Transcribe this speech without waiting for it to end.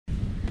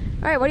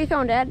All right, what are you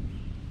throwing, Dad?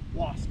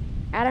 Wasp.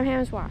 Adam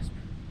Hammond's wasp.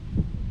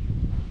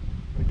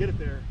 Gotta get it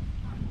there.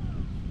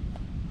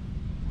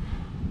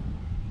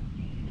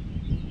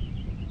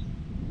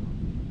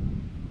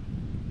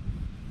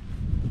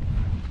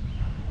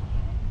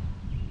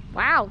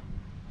 Wow.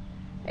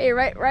 Hey,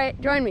 right,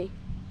 join me.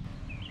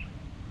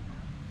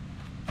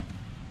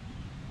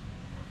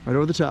 Right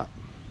over the top.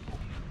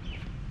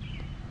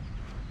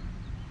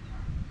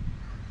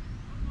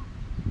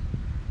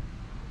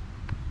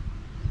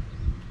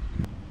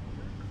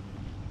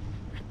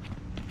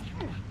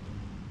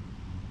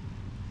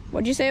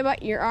 What'd you say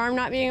about your arm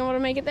not being able to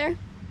make it there?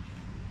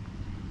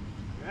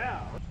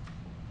 Yeah.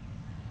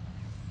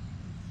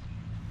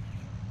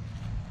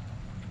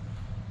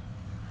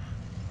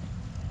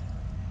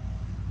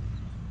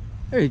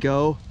 There you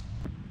go.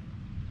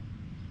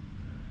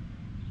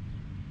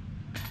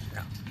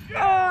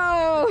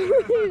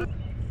 Oh!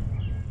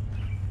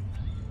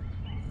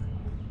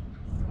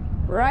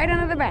 Right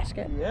under the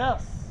basket.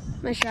 Yes.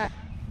 Nice shot.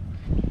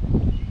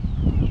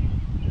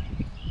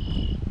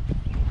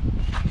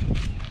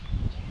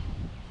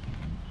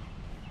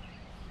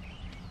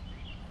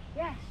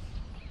 Yes.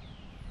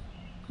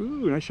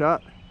 Ooh, nice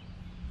shot.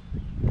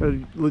 Got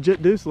a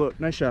legit deuce look.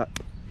 Nice shot.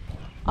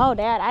 Oh,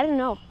 Dad, I didn't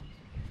know.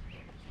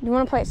 Do you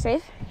want to play it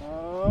safe?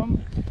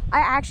 I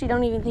actually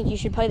don't even think you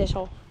should play this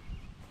hole.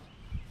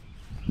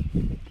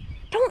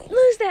 Don't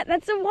lose that.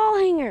 That's a wall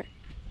hanger.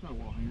 It's not a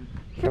wall hanger.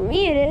 For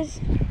me, it is.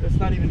 That's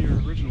not even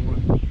your original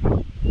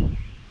one.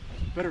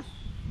 Better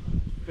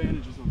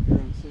bandages on here,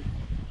 honestly.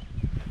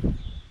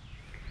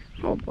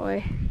 Oh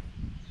boy.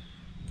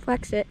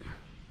 Flex it.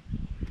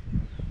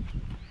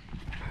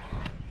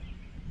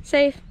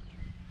 Safe.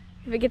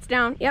 If it gets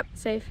down, yep,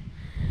 safe.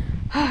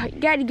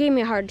 God, you gave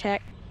me a heart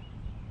attack.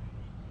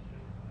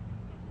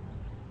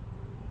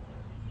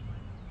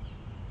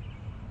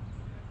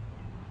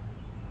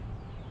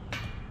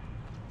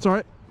 It's all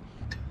right.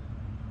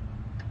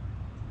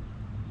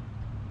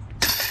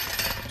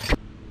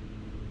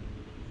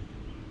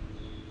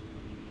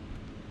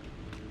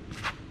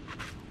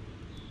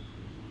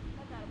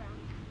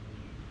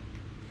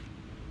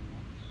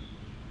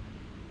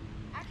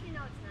 Actually,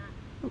 no, it's not.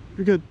 Oh,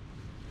 you're good.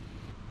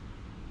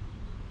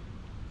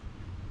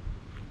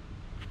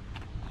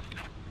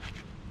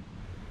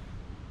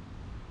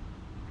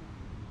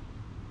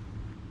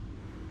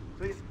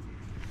 Take it.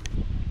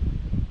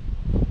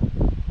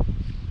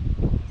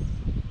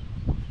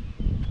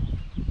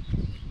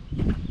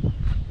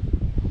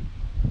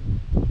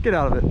 Get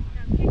out of it.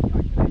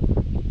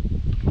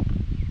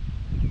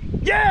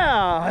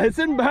 Yeah, it's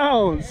in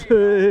bounds.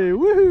 Hey,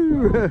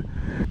 woohoo!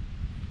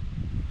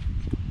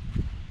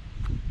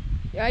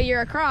 Yeah,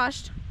 you're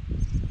across.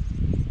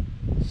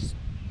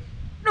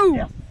 No.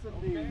 Yes.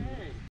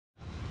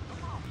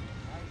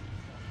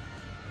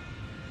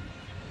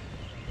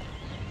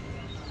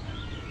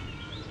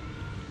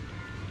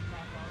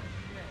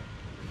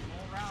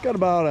 It's got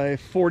about a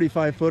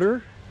 45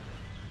 footer.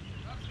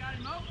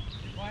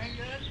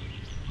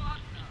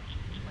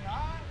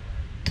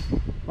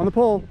 On the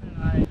pole.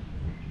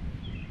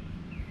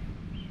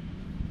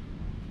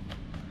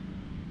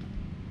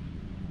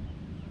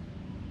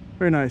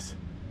 Very nice.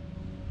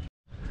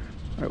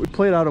 All right, we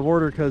played out of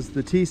order because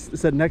the tee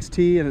said next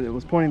tee and it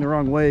was pointing the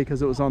wrong way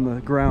because it was on the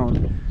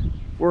ground.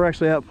 We're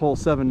actually at pole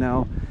 7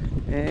 now,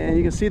 and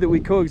you can see that we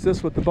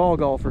coexist with the ball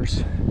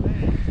golfers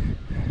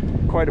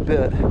quite a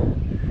bit.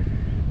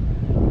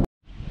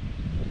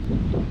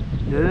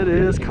 It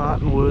is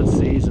cottonwood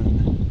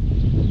season.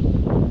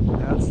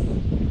 That's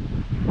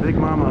Big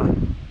Mama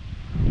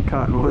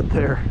cottonwood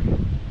there.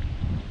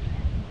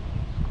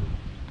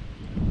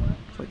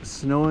 It's like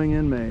snowing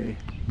in May.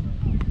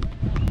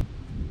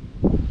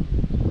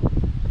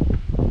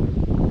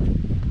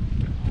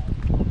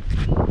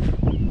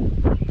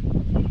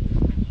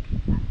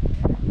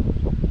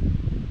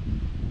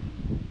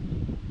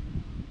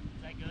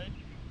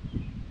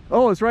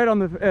 Oh, it's right on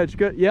the edge.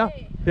 Good. Yeah.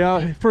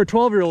 Yeah. For a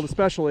 12-year-old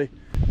especially.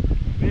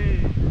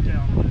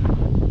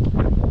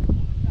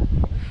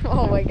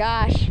 Oh my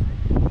gosh.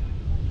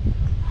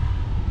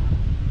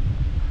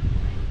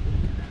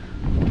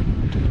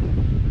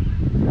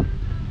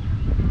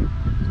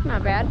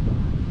 Not bad.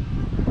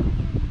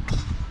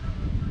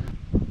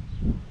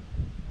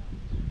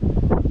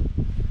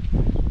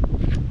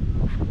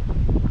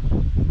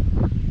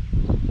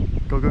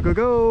 Go, go, go,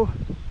 go.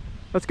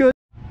 That's good.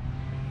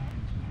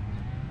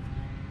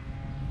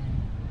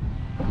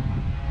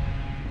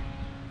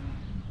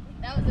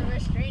 That was a very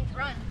strange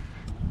run.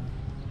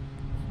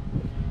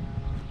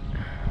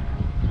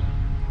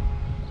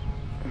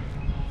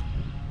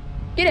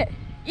 Get it.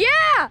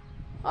 Yeah!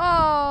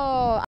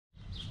 Oh.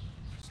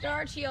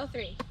 Star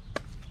TO3.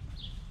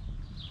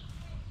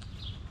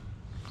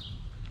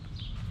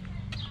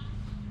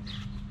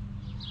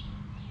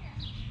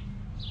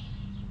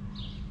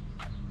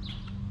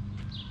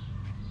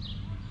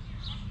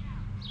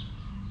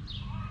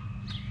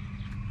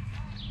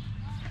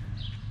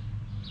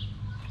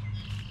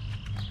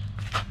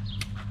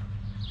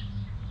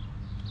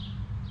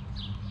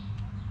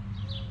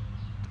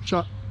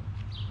 Shot.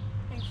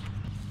 Thanks.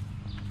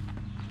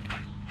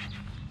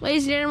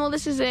 lazy animal.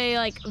 This is a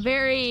like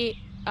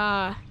very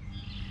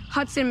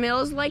Hudson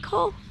Mills like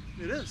hole.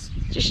 It is.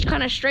 Just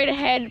kind of straight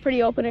ahead,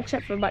 pretty open,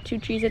 except for about 2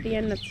 trees at the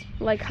end. That's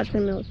like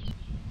Hudson Mills.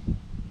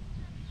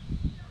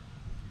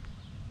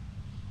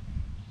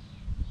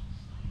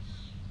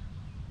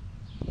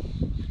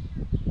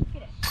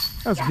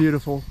 That's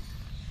beautiful.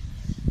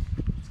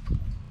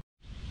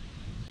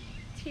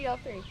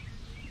 TL3.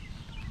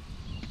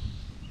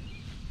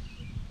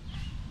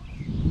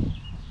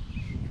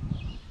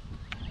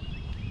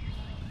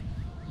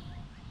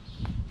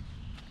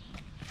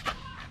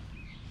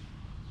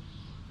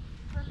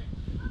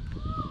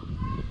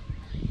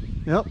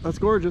 Yep, that's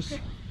gorgeous.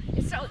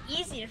 It's so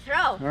easy to throw.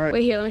 All right.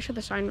 Wait here, let me show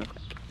the sign real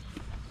quick.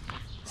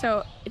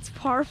 So it's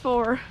par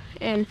 4,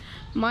 and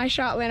my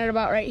shot landed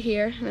about right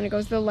here, and then it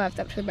goes to the left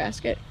up to the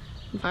basket,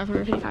 and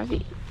 555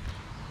 feet.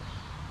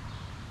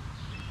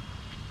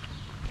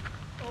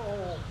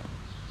 Oh,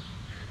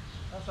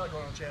 that's not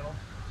going on channel.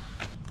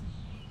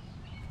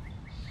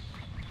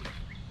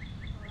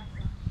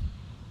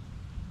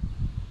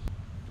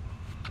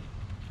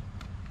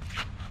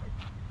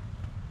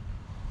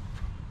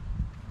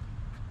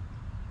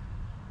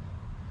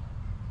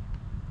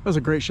 That was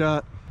a great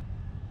shot.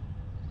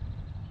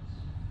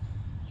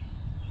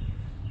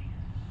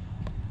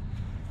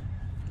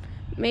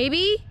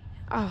 Maybe?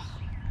 Oh.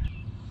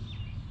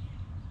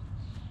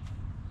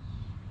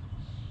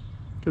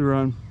 Good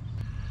run.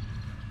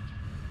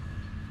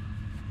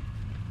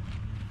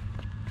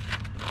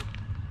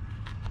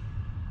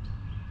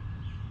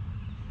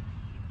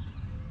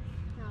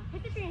 No,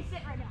 hit the tree and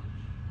sit right down.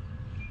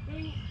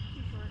 Maybe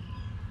too short.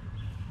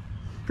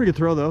 Pretty good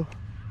throw though.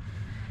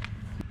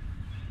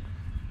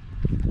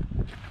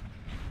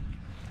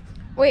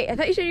 Wait, I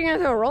thought you said you were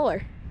gonna throw a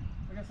roller.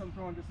 I guess I'm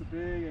throwing just a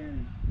big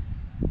and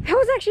That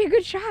was actually a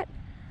good shot.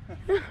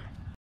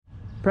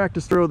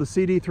 practice throw the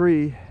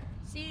CD3.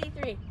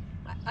 CD3.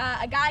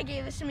 A guy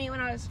gave this to me when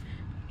I was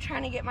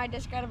trying to get my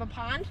disc out of a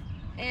pond,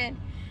 and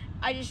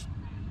I just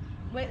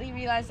lately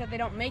realized that they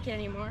don't make it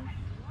anymore.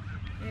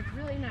 And it's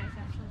really nice,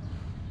 actually.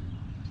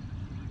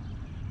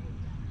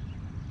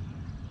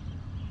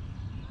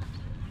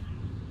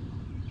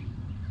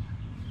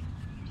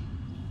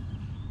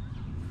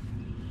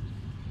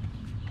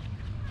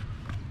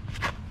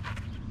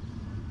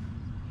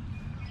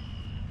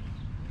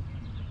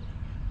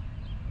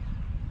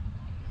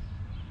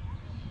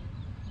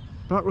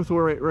 Not with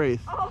Wraith.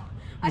 Oh,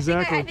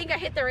 Exactly. I think I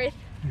hit the wraith.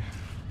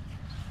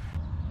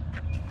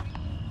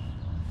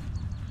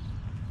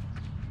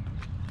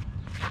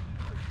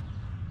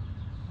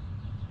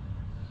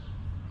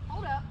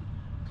 Hold up.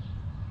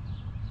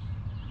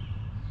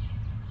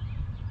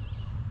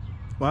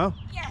 Wow.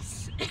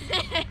 Yes.